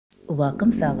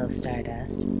Welcome, fellow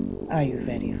Stardust. Are you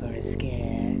ready for a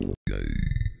scare?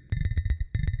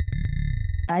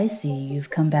 I see you've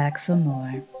come back for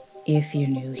more. If you're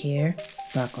new here,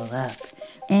 buckle up.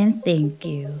 And thank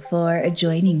you for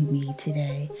joining me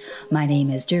today. My name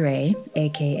is DeRay,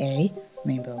 aka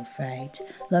Rainbow Fright,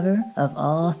 lover of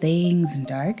all things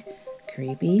dark,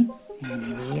 creepy,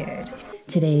 and weird.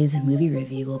 Today's movie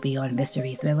review will be on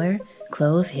mystery thriller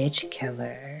Clovehitch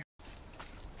Killer.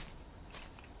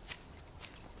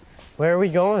 Where are we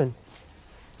going?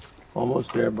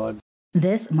 Almost there, bud.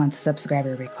 This month's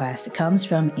subscriber request comes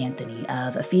from Anthony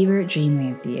of Fever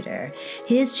Dreamland Theater.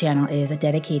 His channel is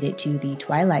dedicated to the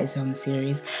Twilight Zone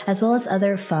series, as well as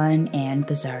other fun and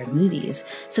bizarre movies.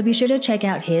 So be sure to check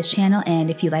out his channel, and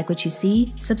if you like what you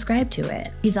see, subscribe to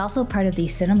it. He's also part of the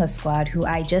Cinema Squad, who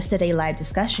I just did a live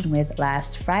discussion with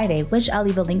last Friday, which I'll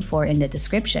leave a link for in the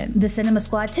description. The Cinema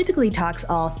Squad typically talks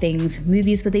all things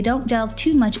movies, but they don't delve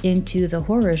too much into the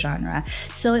horror genre.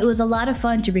 So it was a lot of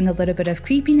fun to bring a little bit of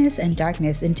creepiness and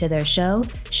darkness into their show,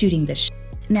 Shooting the Shit.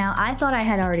 Now, I thought I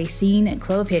had already seen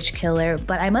Clovehitch Killer,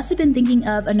 but I must have been thinking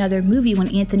of another movie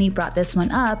when Anthony brought this one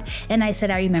up, and I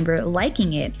said I remember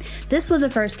liking it. This was a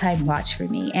first-time watch for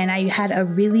me, and I had a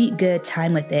really good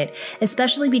time with it,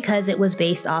 especially because it was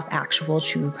based off actual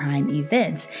true crime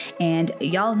events. And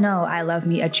y'all know I love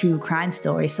me a true crime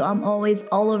story, so I'm always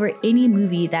all over any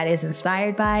movie that is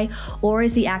inspired by or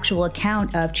is the actual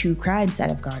account of true crimes that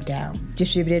have gone down.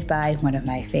 Distributed by one of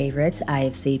my favorites,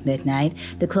 IFC Midnight,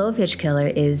 The Clovehitch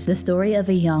Killer is the story of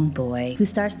a young boy who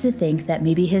starts to think that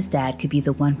maybe his dad could be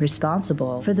the one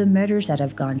responsible for the murders that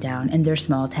have gone down in their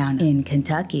small town in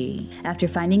Kentucky. After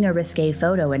finding a risque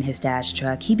photo in his dad's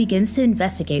truck, he begins to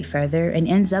investigate further and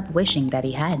ends up wishing that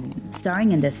he hadn't.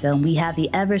 Starring in this film, we have the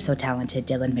ever so talented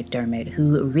Dylan McDermott,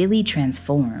 who really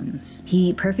transforms.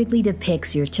 He perfectly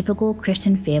depicts your typical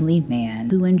Christian family man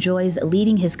who enjoys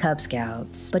leading his Cub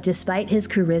Scouts, but despite his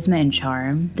charisma and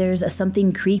charm, there's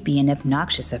something creepy and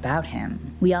obnoxious about him.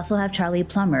 We also have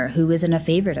Plummer, who isn't a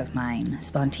favorite of mine,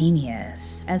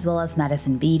 spontaneous, as well as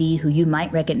Madisen Beaty, who you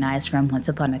might recognize from Once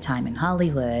Upon a Time in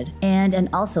Hollywood, and an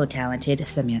also talented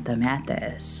Samantha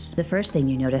Mathis. The first thing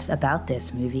you notice about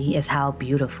this movie is how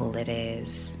beautiful it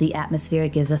is. The atmosphere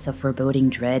gives us a foreboding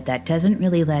dread that doesn't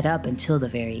really let up until the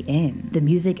very end. The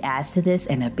music adds to this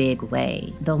in a big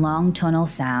way. The long tonal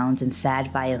sounds and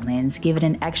sad violins give it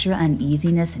an extra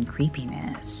uneasiness and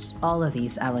creepiness. All of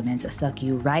these elements suck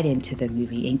you right into the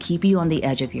movie and keep you on the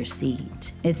edge of your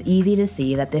seat. It's easy to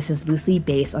see that this is loosely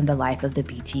based on the life of the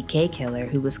BTK killer,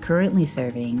 who was currently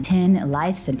serving 10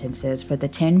 life sentences for the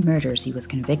 10 murders he was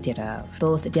convicted of.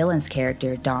 Both Dylan's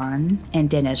character, Don, and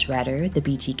Dennis Redder, the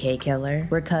BTK killer,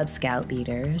 were Cub Scout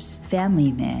leaders,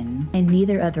 family men, and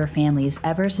neither of their families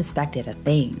ever suspected a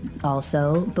thing.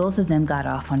 Also, both of them got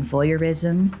off on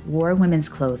voyeurism, wore women's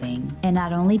clothing, and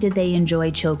not only did they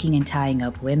enjoy choking and tying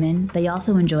up women, they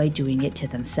also enjoyed doing it to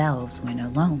themselves when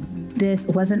alone. This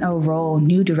wasn't a role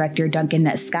new director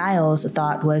Duncan Skiles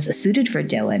thought was suited for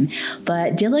Dylan,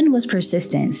 but Dylan was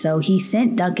persistent, so he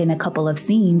sent Duncan a couple of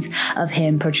scenes of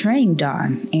him portraying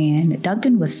Don, and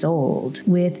Duncan was sold.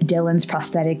 With Dylan's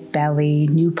prosthetic belly,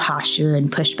 new posture,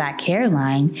 and pushback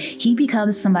hairline, he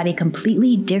becomes somebody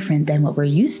completely different than what we're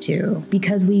used to.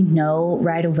 Because we know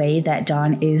right away that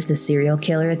Don is the serial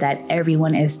killer that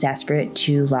everyone is desperate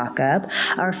to lock up,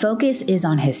 our focus is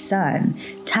on his son,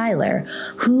 Tyler,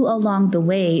 who along the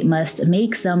way must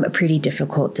make some pretty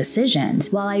difficult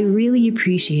decisions. While I really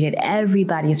appreciated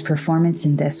everybody's performance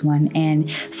in this one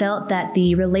and felt that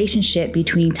the relationship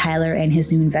between Tyler and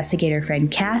his new investigator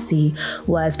friend Cassie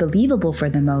was believable for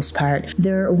the most part,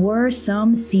 there were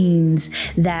some scenes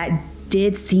that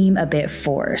did seem a bit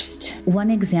forced. One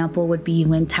example would be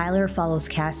when Tyler follows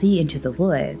Cassie into the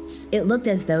woods. It looked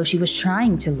as though she was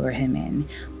trying to lure him in,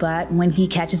 but when he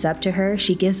catches up to her,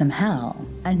 she gives him hell.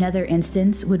 Another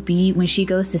instance would be when she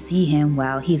goes to see him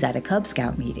while he's at a Cub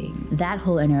Scout meeting. That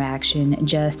whole interaction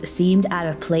just seemed out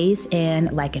of place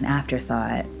and like an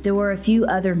afterthought. There were a few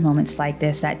other moments like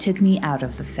this that took me out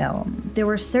of the film. There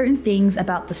were certain things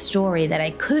about the story that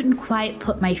I couldn't quite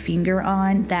put my finger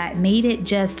on that made it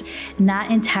just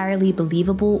not entirely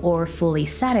believable or fully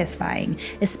satisfying,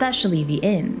 especially the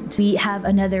end. We have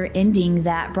another ending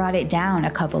that brought it down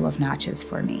a couple of notches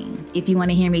for me. If you want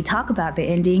to hear me talk about the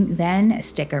ending, then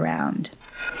stick around.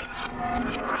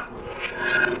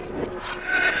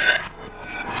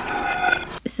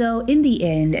 So in the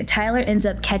end, Tyler ends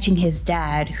up catching his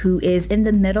dad, who is in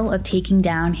the middle of taking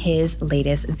down his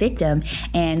latest victim,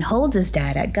 and holds his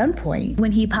dad at gunpoint.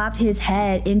 When he popped his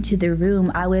head into the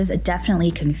room, I was definitely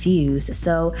confused,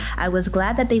 so I was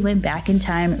glad that they went back in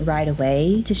time right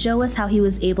away to show us how he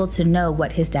was able to know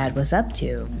what his dad was up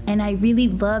to. And I really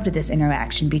loved this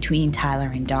interaction between Tyler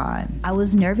and Dawn. I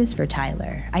was nervous for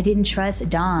Tyler. I didn't trust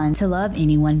Dawn to love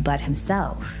anyone but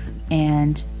himself.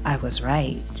 And I was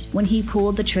right. When he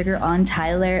pulled the trigger on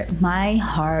Tyler, my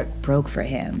heart broke for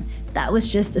him. That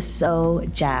was just so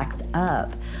jacked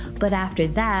up. But after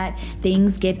that,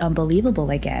 things get unbelievable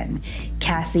again.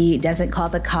 Cassie doesn't call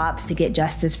the cops to get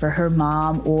justice for her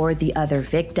mom or the other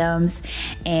victims,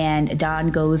 and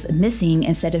Don goes missing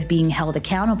instead of being held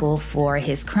accountable for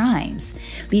his crimes,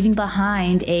 leaving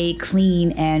behind a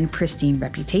clean and pristine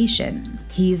reputation.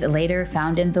 He's later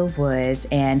found in the woods,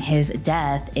 and his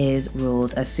death is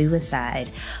ruled a suicide.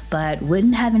 But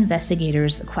wouldn't have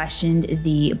investigators questioned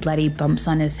the bloody bumps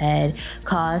on his head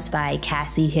caused by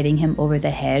Cassie hitting him over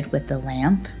the head with the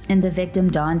lamp? And the victim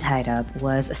Dawn tied up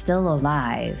was still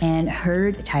alive and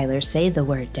heard Tyler say the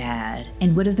word dad,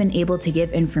 and would have been able to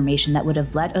give information that would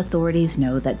have let authorities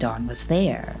know that Dawn was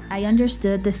there. I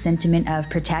understood the sentiment of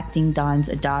protecting Dawn's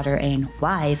daughter and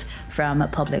wife from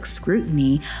public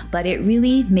scrutiny, but it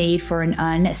really made for an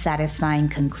unsatisfying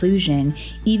conclusion,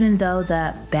 even though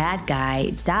the bad guy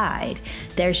died.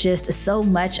 There's just so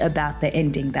much about the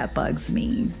ending that bugs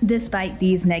me. Despite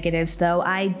these negatives though,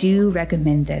 I do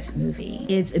recommend this movie.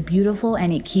 It's beautiful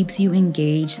and it keeps you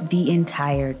engaged the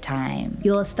entire time.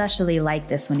 You'll especially like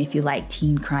this one if you like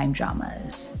teen crime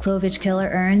dramas. Clovehitch Killer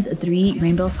earns 3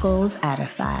 rainbow skulls out of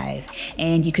 5.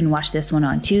 And you can watch this one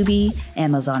on Tubi,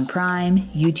 Amazon Prime,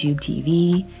 YouTube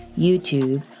TV,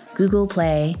 YouTube, Google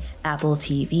Play, Apple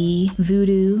TV,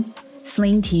 Vudu,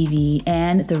 Sling TV,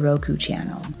 and the Roku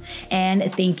channel. And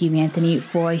thank you, Anthony,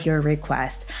 for your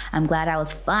request. I'm glad I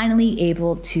was finally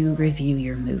able to review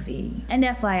your movie. And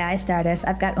FYI, Stardust,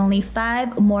 I've got only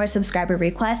 5 more subscriber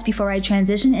requests before I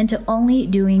transition into only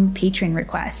doing patron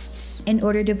requests. In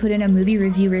order to put in a movie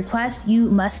review request, you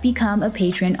must become a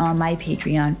patron on my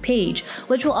Patreon page,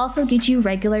 which will also get you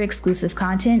regular exclusive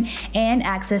content and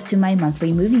access to my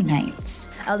monthly movie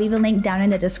nights. I'll leave a link down in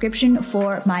the description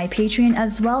for my Patreon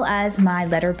as well as my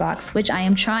Letterboxd, which I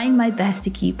am trying my best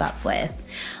to keep up with.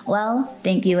 Well,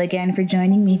 thank you again for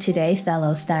joining me today,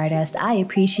 fellow Stardust. I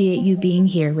appreciate you being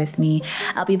here with me.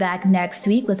 I'll be back next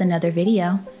week with another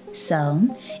video.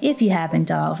 So, if you haven't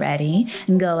already,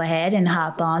 go ahead and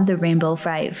hop on the Rainbow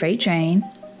Fright Freight Train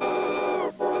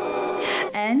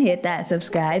and hit that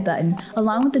subscribe button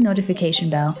along with the notification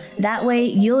bell. That way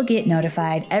you'll get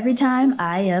notified every time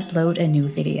I upload a new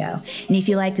video. And if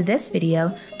you liked this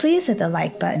video, please hit the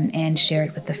like button and share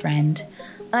it with a friend.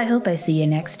 I hope I see you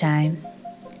next time.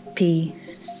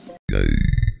 Peace.